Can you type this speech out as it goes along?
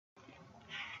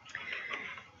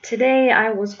Today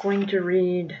I was going to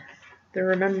read The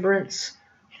Remembrance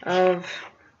of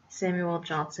Samuel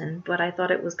Johnson, but I thought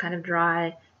it was kind of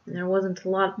dry and there wasn't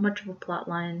much of a plot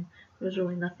line. There was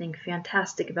really nothing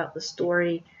fantastic about the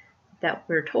story that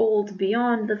we're told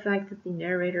beyond the fact that the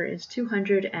narrator is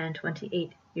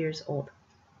 228 years old.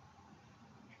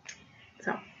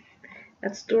 So,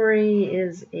 that story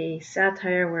is a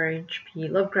satire where H.P.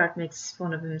 Lovecraft makes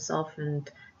fun of himself and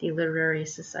the literary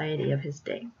society of his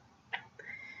day.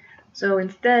 So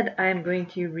instead, I am going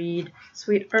to read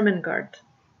Sweet Ermengarde.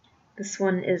 This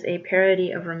one is a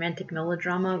parody of romantic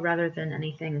melodrama rather than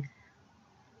anything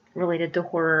related to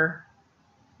horror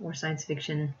or science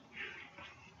fiction.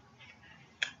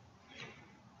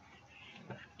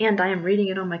 And I am reading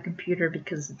it on my computer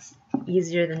because it's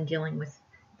easier than dealing with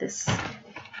this.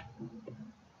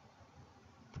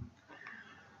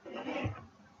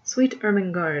 Sweet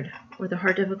Ermengarde, or the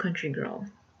Heart of a Country Girl.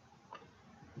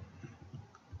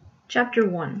 Chapter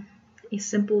 1. A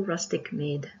Simple Rustic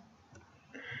Maid.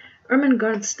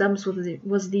 Ermengarde Stubbs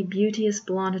was the beauteous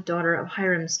blonde daughter of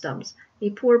Hiram Stubbs, a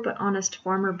poor but honest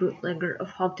farmer bootlegger of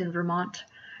Hogton, Vermont.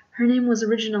 Her name was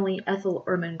originally Ethel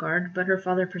Ermengarde, but her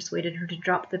father persuaded her to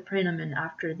drop the praenomen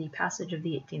after the passage of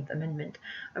the 18th Amendment,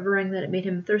 averring that it made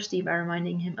him thirsty by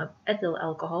reminding him of ethyl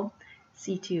alcohol,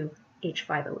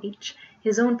 C2H5OH.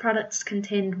 His own products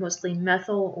contained mostly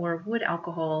methyl or wood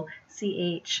alcohol,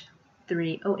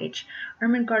 CH3OH.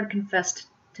 Ermengarde confessed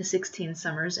to 16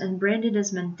 summers and branded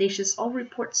as mendacious all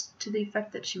reports to the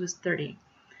effect that she was 30.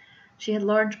 She had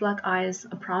large black eyes,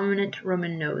 a prominent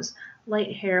Roman nose,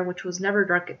 light hair which was never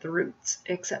dark at the roots,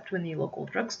 except when the local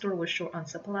drugstore was short on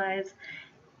supplies,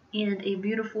 and a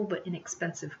beautiful but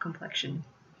inexpensive complexion.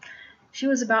 She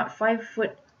was about 5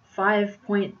 foot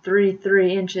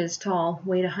 5.33 inches tall,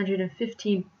 weighed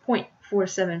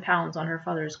 115.47 pounds on her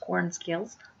father's corn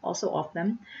scales, also off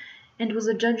them, and was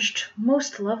adjudged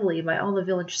most lovely by all the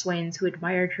village swains who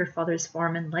admired her father's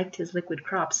farm and liked his liquid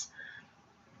crops.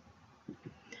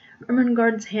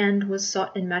 Ermengarde's hand was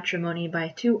sought in matrimony by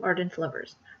two ardent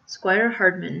lovers. Squire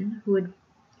Hardman, who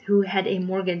had a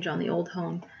mortgage on the old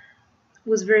home,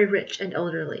 was very rich and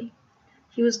elderly.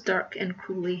 He was dark and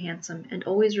cruelly handsome, and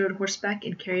always rode horseback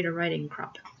and carried a riding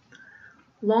crop.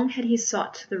 Long had he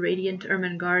sought the radiant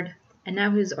Ermengarde, and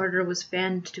now his ardor was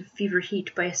fanned to fever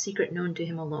heat by a secret known to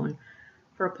him alone,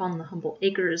 for upon the humble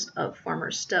acres of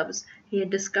Farmer Stubbs he had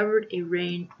discovered a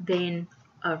vein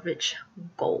of rich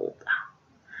gold.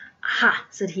 "Aha,"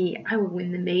 said he, "I will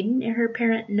win the maiden ere her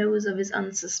parent knows of his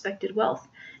unsuspected wealth,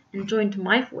 and join to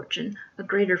my fortune a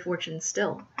greater fortune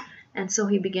still." And so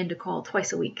he began to call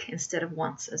twice a week instead of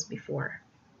once as before.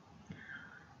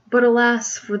 But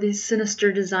alas for the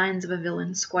sinister designs of a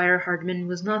villain, Squire Hardman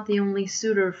was not the only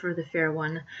suitor for the fair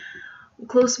one.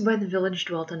 Close by the village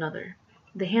dwelt another,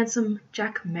 the handsome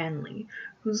Jack Manley,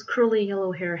 whose curly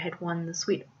yellow hair had won the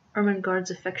sweet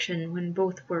Ermengarde's affection when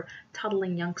both were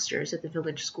toddling youngsters at the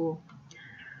village school.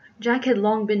 Jack had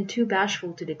long been too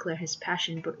bashful to declare his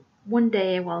passion, but one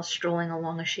day, while strolling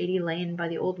along a shady lane by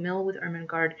the old mill with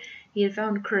Ermengarde, he had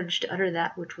found courage to utter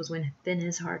that which was within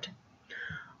his heart.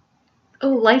 "O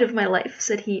light of my life,"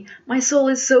 said he, "my soul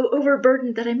is so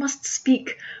overburdened that I must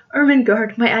speak.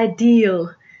 Ermengarde, my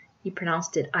ideal," he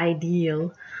pronounced it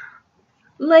ideal,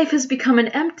 "life has become an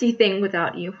empty thing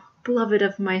without you. Beloved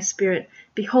of my spirit,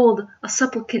 behold a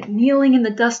supplicant kneeling in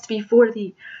the dust before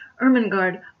thee.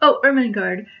 Ermengarde, oh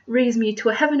Ermengarde, raise me to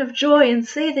a heaven of joy, and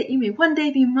say that you may one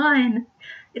day be mine.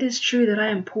 It is true that I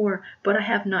am poor, but I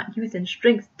have not youth and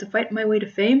strength to fight my way to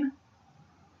fame.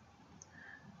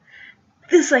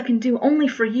 This I can do only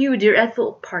for you, dear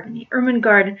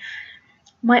Ermengarde,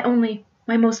 my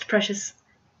most precious."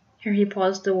 Here he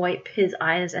paused to wipe his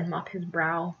eyes and mop his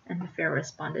brow, and the fair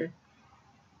responded,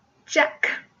 "Jack,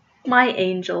 my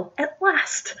angel, at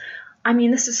last! I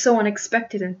mean, this is so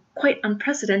unexpected and quite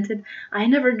unprecedented. I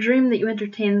never dreamed that you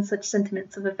entertained such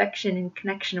sentiments of affection in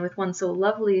connection with one so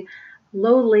lowly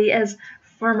as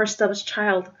Farmer Stubbs'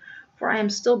 child, for I am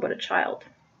still but a child.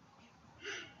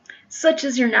 Such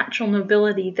is your natural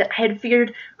nobility that I had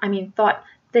thought,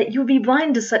 that you would be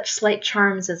blind to such slight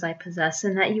charms as I possess,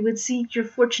 and that you would seek your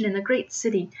fortune in the great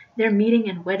city, there meeting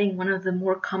and wedding one of the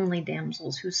more comely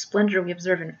damsels, whose splendor we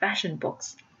observe in fashion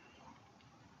books.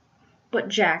 But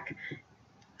Jack,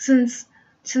 since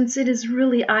it is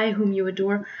really I whom you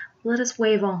adore, let us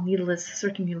waive all needless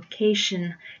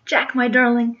circumlocution. Jack, my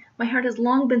darling, my heart has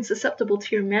long been susceptible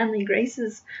to your manly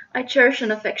graces. I cherish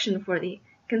an affection for thee.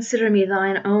 Consider me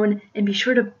thine own, and be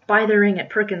sure to buy the ring at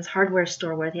Perkins' hardware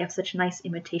store, where they have such nice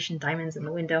imitation diamonds in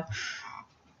the window.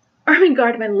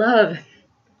 Ermengarde, my love!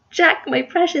 Jack, my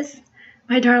precious!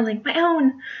 My darling, my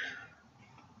own!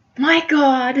 My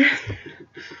God!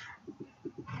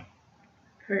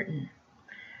 Curtain.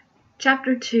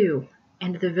 Chapter 2.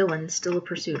 And the villain still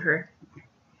pursued her.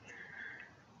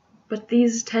 But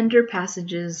these tender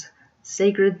passages,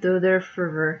 sacred though their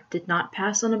fervour, did not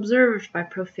pass unobserved by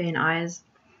profane eyes.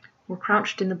 Where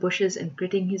crouched in the bushes and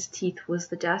gritting his teeth was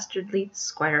the dastardly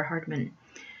Squire Hardman.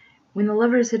 When the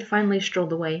lovers had finally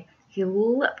strolled away, he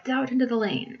leapt out into the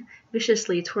lane,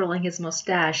 viciously twirling his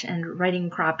moustache and riding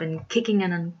crop and kicking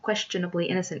an unquestionably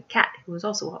innocent cat who was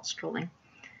also out strolling.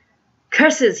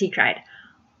 "Curses!" he cried.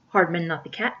 Hardman, not the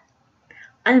cat.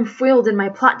 "I am foiled in my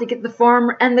plot to get the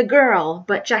farm and the girl,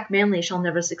 but Jack Manly shall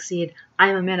never succeed. I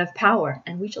am a man of power,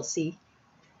 and we shall see."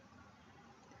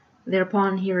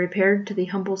 Thereupon he repaired to the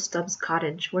humble Stubbs'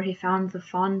 cottage, where he found the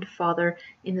fond father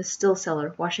in the still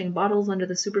cellar, washing bottles under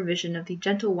the supervision of the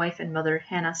gentle wife and mother,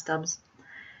 Hannah Stubbs.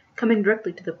 Coming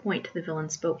directly to the point, the villain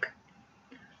spoke.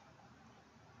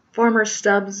 "Farmer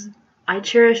Stubbs, I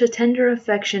cherish a tender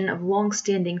affection of long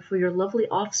standing for your lovely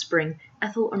offspring,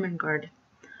 Ethel Ermengarde.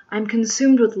 I am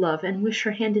consumed with love, and wish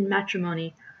her hand in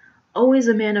matrimony. Always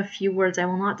a man of few words, I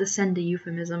will not descend to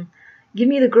euphemism. Give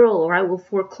me the girl, or I will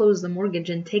foreclose the mortgage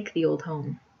and take the old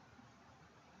home."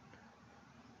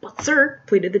 "But, sir,"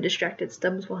 pleaded the distracted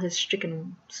Stubbs, while his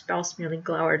stricken spouse merely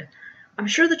glowered, "I'm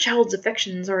sure the child's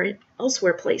affections are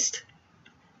elsewhere placed."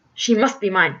 "She must be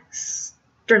mine,"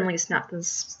 sternly snapped the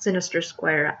sinister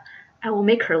squire. "I will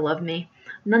make her love me.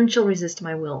 None shall resist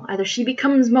my will. Either she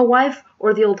becomes my wife,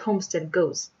 or the old homestead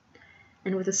goes."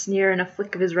 And with a sneer and a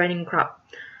flick of his riding crop,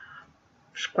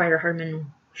 Squire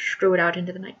Hardman strode out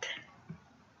into the night.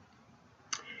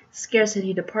 Scarce had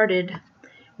he departed,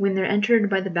 when there entered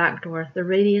by the back door the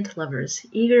radiant lovers,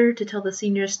 eager to tell the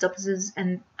senior Stubbses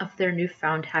and of their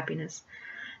new-found happiness.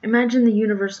 Imagine the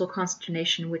universal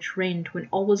consternation which reigned when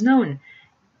all was known!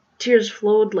 Tears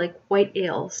flowed like white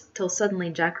ale, till suddenly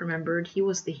Jack remembered he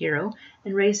was the hero,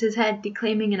 and raised his head,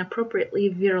 declaiming in appropriately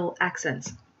virile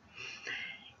accents.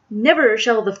 "Never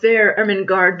shall the fair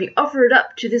Ermengarde be offered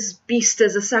up to this beast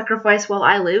as a sacrifice while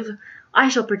I live. I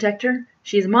shall protect her.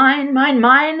 She is mine, mine,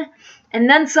 mine, and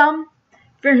then some.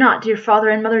 Fear not, dear father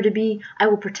and mother-to-be, I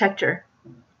will protect her.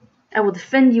 I will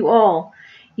defend you all.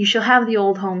 You shall have the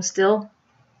old home still."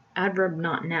 Adverb,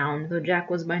 not noun, though Jack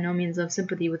was by no means of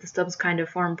sympathy with the Stubbs kind of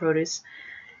farm produce.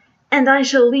 "And I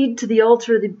shall lead to the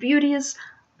altar the beauteous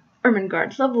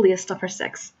Ermengarde, loveliest of her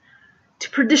sex.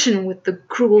 To perdition with the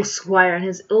cruel squire and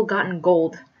his ill-gotten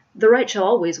gold. The right shall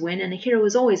always win, and a hero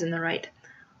is always in the right.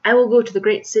 I will go to the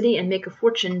great city and make a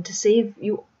fortune to save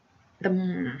you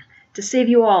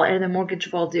all ere the mortgage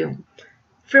fall due.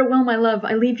 Farewell, my love,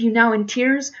 I leave you now in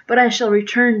tears, but I shall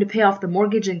return to pay off the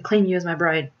mortgage and claim you as my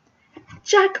bride."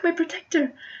 "Jack, my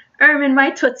protector! Ermin,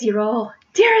 my Tootsie Roll!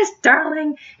 Dearest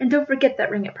darling! And don't forget that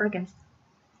ring at Perkins."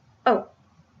 "Oh,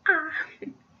 ah."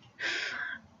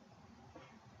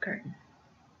 Curtain.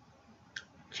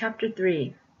 Chapter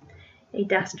 3. A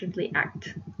Dastardly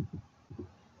Act.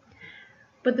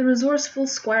 But the resourceful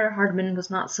Squire Hardman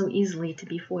was not so easily to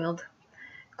be foiled.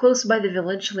 Close by the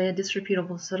village lay a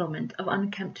disreputable settlement of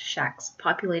unkempt shacks,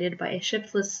 populated by a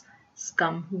shiftless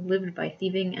scum who lived by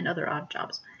thieving and other odd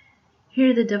jobs.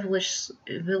 Here the devilish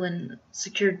villain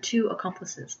secured 2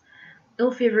 accomplices,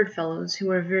 ill-favoured fellows who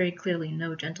were very clearly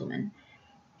no gentlemen.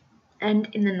 And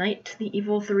in the night the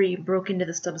evil 3 broke into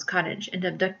the Stubbs' cottage and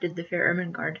abducted the fair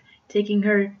Ermengarde, taking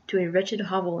her to a wretched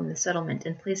hovel in the settlement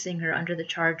and placing her under the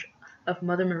charge of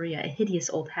Mother Maria, a hideous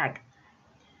old hag.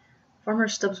 Farmer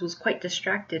Stubbs was quite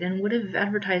distracted, and would have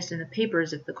advertised in the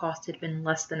papers if the cost had been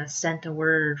less than a cent a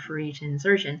word for each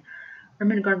insertion.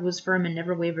 Ermengarde was firm and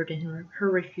never wavered in her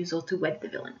refusal to wed the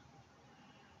villain.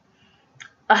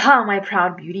 "Aha, my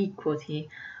proud beauty," quoth he,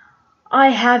 "I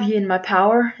have ye in my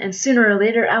power, and sooner or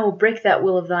later I will break that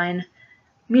will of thine.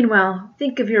 Meanwhile,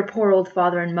 think of your poor old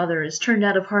father and mother, as turned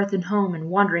out of hearth and home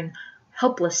and wandering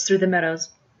helpless through the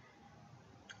meadows."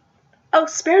 "Oh,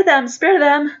 spare them,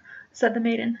 said the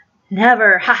maiden.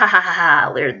 "Never, ha ha ha ha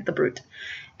ha," leered the brute.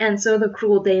 And so the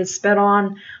cruel days sped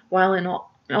on, while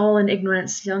all in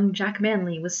ignorance young Jack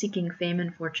Manly was seeking fame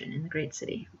and fortune in the great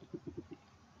city.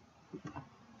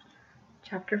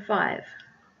 Chapter 5.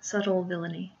 Subtle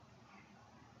Villainy.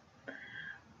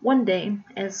 One day,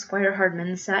 as Squire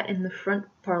Hardman sat in the front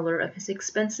parlour of his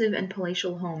expensive and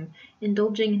palatial home,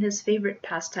 indulging in his favourite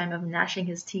pastime of gnashing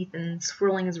his teeth and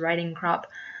swirling his riding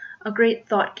crop, a great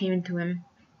thought came to him,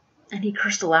 and he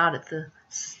cursed aloud at the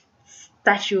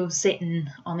statue of Satan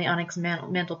on the onyx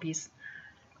mantelpiece.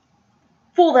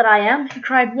 "Fool that I am!" he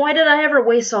cried. "Why did I ever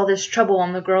waste all this trouble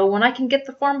on the girl when I can get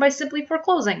the farm by simply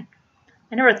foreclosing?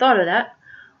 I never thought of that.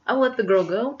 I'll let the girl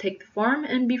go, take the farm,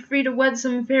 and be free to wed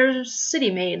some fair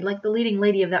city maid like the leading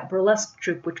lady of that burlesque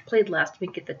troupe which played last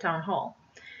week at the town hall.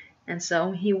 And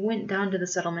so he went down to the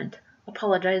settlement,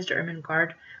 apologized to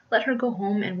Ermengarde, let her go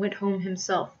home, and went home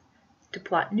himself to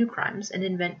plot new crimes and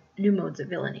invent new modes of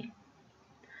villainy.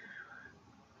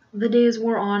 The days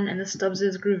wore on, and the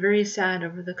Stubbses grew very sad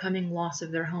over the coming loss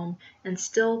of their home,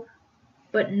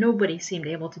 but nobody seemed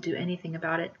able to do anything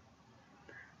about it.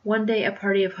 One day a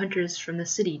party of hunters from the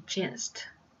city chanced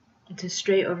to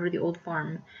stray over the old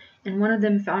farm, and one of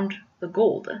them found the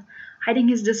gold. Hiding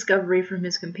his discovery from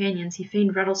his companions, he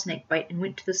feigned rattlesnake bite and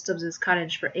went to the Stubbses'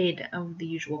 cottage for aid of the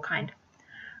usual kind.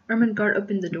 Ermengarde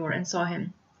opened the door and saw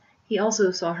him. He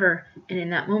also saw her, and in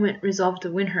that moment resolved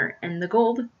to win her and the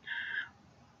gold.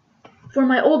 "For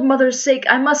my old mother's sake,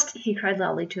 I must," he cried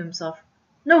loudly to himself.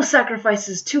 "No sacrifice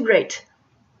is too great."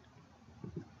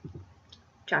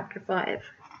 Chapter 5.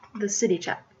 The City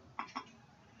Chap.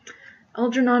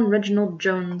 Algernon Reginald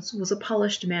Jones was a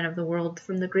polished man of the world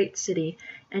from the great city,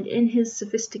 and in his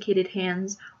sophisticated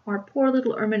hands our poor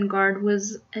little Ermengarde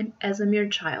was as a mere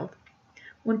child.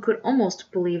 One could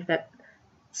almost believe that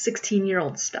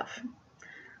 16-year-old stuff.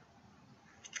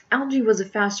 Algy was a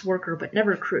fast worker, but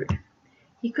never crude.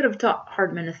 He could have taught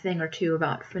Hardman a thing or two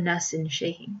about finesse in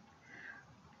shaking.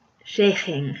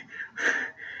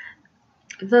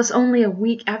 Thus, only a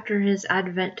week after his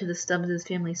advent to the Stubbses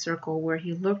family circle, where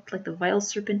he lurked like the vile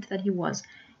serpent that he was,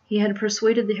 he had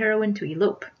persuaded the heroine to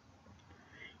elope.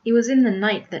 It was in the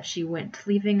night that she went,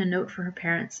 leaving a note for her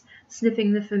parents,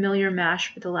 sniffing the familiar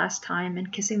mash for the last time,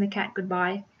 and kissing the cat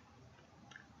goodbye.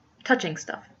 Touching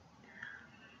stuff.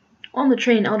 On the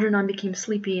train, Algernon became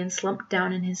sleepy and slumped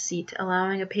down in his seat,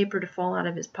 allowing a paper to fall out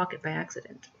of his pocket by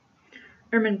accident.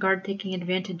 Ermengarde, taking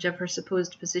advantage of her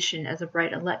supposed position as a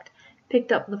bride elect,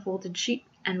 picked up the folded sheet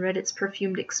and read its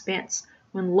perfumed expanse,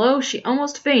 when lo, she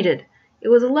almost fainted. It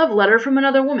was a love letter from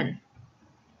another woman.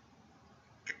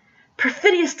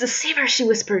 "Perfidious deceiver," she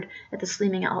whispered at the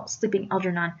sleeping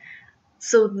Algernon.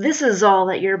 "So this is all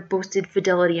that your boasted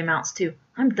fidelity amounts to.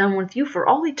 I'm done with you for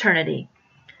all eternity."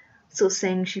 So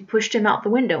saying, she pushed him out the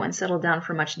window and settled down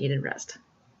for much-needed rest.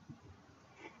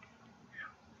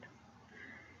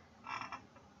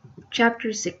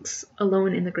 Chapter 6.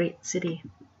 Alone in the Great City.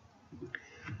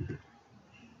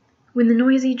 When the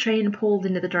noisy train pulled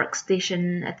into the dark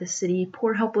station at the city,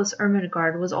 poor helpless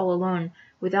Ermengarde was all alone,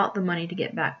 without the money to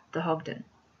get back to Hogton.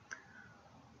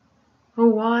 "Oh,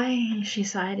 why," she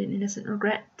sighed in innocent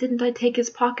regret, "didn't I take his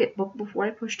pocket-book before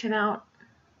I pushed him out?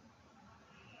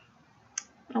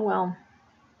 Oh well.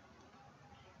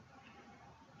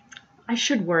 I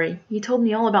should worry. He told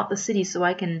me all about the city so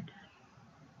I can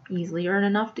easily earn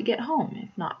enough to get home,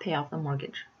 if not pay off the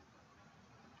mortgage."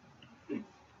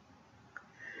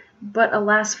 But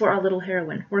alas for our little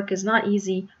heroine, work is not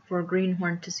easy for a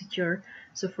greenhorn to secure,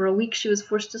 so for a week she was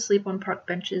forced to sleep on park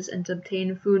benches and to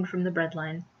obtain food from the bread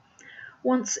line.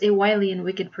 Once a wily and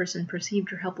wicked person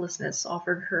perceived her helplessness,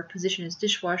 offered her a position as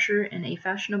dishwasher in a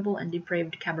fashionable and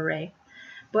depraved cabaret.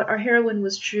 But our heroine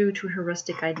was true to her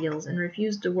rustic ideals, and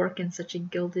refused to work in such a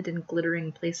gilded and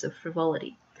glittering place of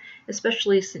frivolity,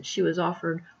 especially since she was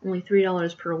offered only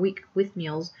 $3 per week with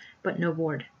meals, but no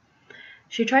board.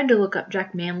 She tried to look up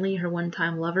Jack Manley, her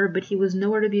one-time lover, but he was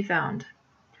nowhere to be found.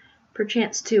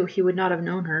 Perchance, too, he would not have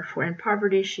known her, for in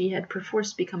poverty she had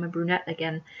perforce become a brunette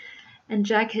again, and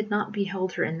Jack had not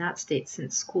beheld her in that state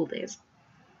since school days.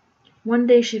 One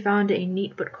day she found a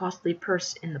neat but costly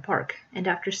purse in the park, and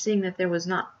after seeing that there was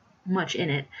not much in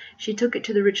it, she took it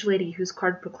to the rich lady whose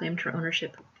card proclaimed her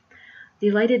ownership.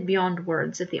 Delighted beyond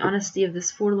words at the honesty of this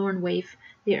forlorn waif,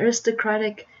 the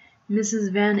aristocratic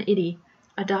Mrs. Van Itty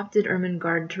adopted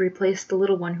Ermengarde to replace the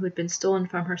little one who had been stolen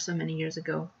from her so many years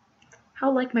ago.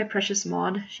 "How like my precious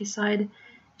Maud," she sighed, as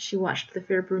she watched the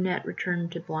fair brunette return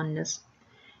to blondness.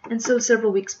 And so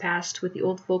several weeks passed, with the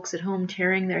old folks at home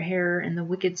tearing their hair and the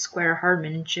wicked Squire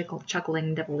Hardman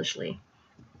chuckling devilishly.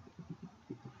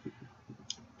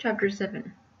 Chapter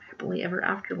 7. Happily Ever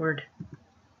Afterward.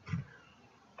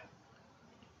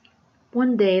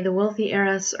 One day the wealthy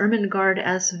heiress Ermengarde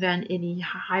S. Van Itty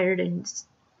hired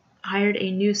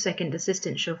a new second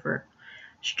assistant chauffeur.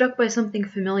 Struck by something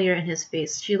familiar in his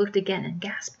face, she looked again and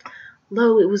gasped.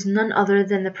 Lo, it was none other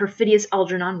than the perfidious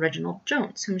Algernon Reginald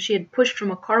Jones, whom she had pushed from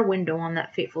a car window on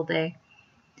that fateful day.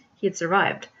 He had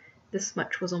survived. This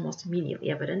much was almost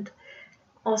immediately evident.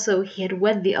 Also, he had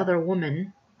wed the other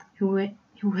woman, who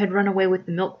had run away with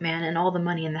the milkman and all the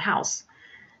money in the house.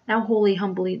 Now wholly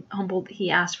humbled,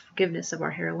 he asked forgiveness of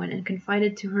our heroine, and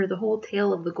confided to her the whole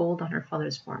tale of the gold on her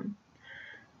father's farm.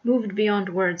 Moved beyond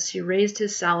words, she raised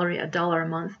his salary $1 a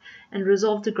month and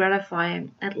resolved to gratify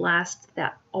at last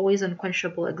that always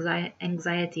unquenchable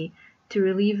anxiety to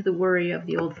relieve the worry of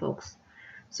the old folks.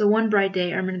 So one bright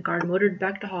day Ermengarde motored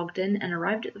back to Hogton and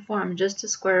arrived at the farm just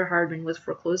as Squire Hardman was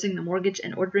foreclosing the mortgage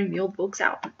and ordering the old folks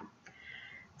out.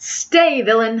 "Stay,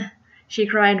 villain!" she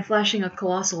cried, flashing a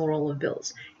colossal roll of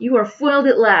bills. "You are foiled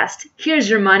at last. Here's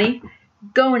your money.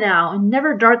 Go now, and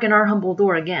never darken our humble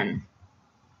door again."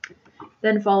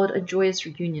 Then followed a joyous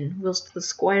reunion, whilst the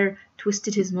squire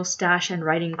twisted his moustache and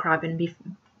riding crop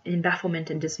in bafflement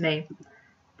and dismay.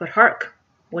 But hark!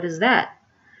 What is that?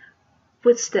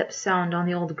 Footsteps sound on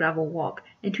the old gravel walk,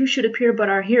 and who should appear but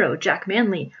our hero, Jack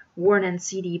Manly, worn and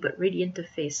seedy, but radiant of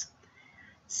face.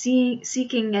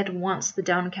 Seeking at once the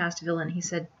downcast villain, he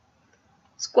said,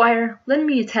 "Squire, lend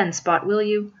me a 10-spot, will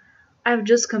you? I have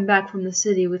just come back from the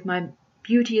city with my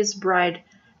beauteous bride,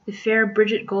 the fair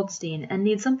Bridget Goldstein, and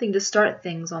need something to start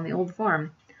things on the old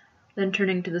farm." Then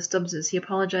turning to the Stubbses, he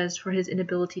apologized for his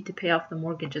inability to pay off the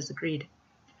mortgage as agreed.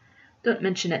 "Don't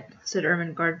mention it," said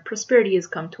Ermengarde. "Prosperity has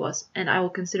come to us, and I will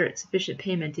consider it sufficient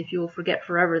payment if you will forget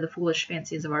forever the foolish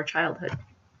fancies of our childhood."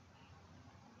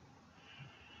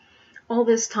 All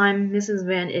this time Mrs.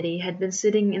 Van Itty had been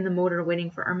sitting in the motor waiting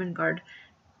for Ermengarde,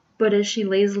 but as she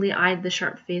lazily eyed the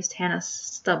sharp-faced Hannah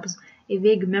Stubbs, a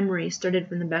vague memory started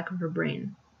from the back of her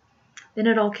brain. Then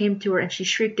it all came to her, and she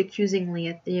shrieked accusingly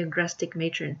at the agrestic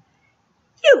matron.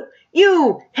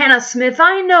 You, Hannah Smith,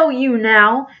 I know you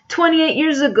now. 28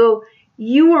 years ago,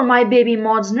 you were my baby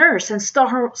Maud's nurse and stole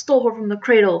her from the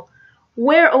cradle.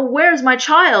 Where's my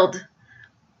child?"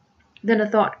 Then a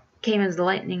thought came as the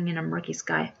lightning in a murky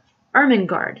sky.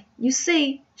 "Ermengarde, you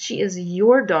say she is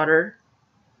your daughter.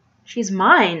 She's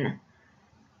mine.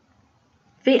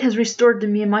 Fate has restored to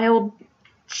me my old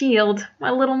shield,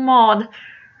 my little Maud.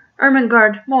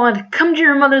 Ermengarde, Maud, come to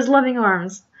your mother's loving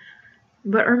arms."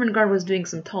 But Ermengarde was doing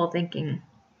some tall thinking.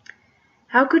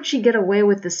 How could she get away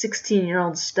with the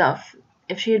 16-year-old stuff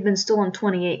if she had been stolen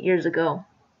 28 years ago?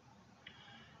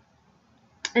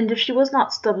 And if she was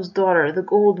not Stubbs' daughter, the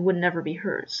gold would never be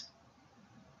hers.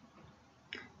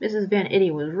 Mrs. Van Itty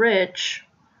was rich,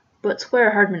 but Squire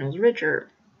Hardman was richer.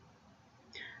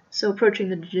 So approaching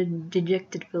the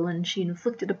dejected villain, she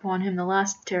inflicted upon him the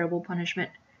last terrible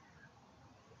punishment.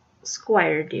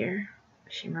 "Squire, dear,"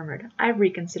 she murmured, "I've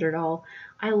reconsidered all.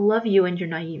 I love you and your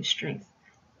naive strength.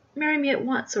 Marry me at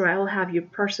once, or I will have you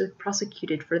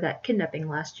prosecuted for that kidnapping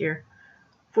last year.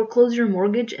 Foreclose your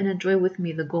mortgage and enjoy with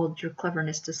me the gold your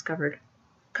cleverness discovered.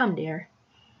 Come, dear."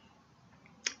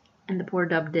 And the poor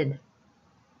dub did.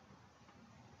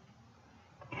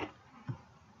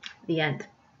 The end.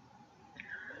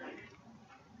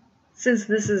 Since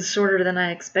this is shorter than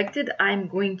I expected, I'm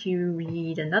going to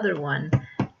read another one,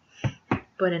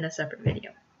 but in a separate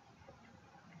video.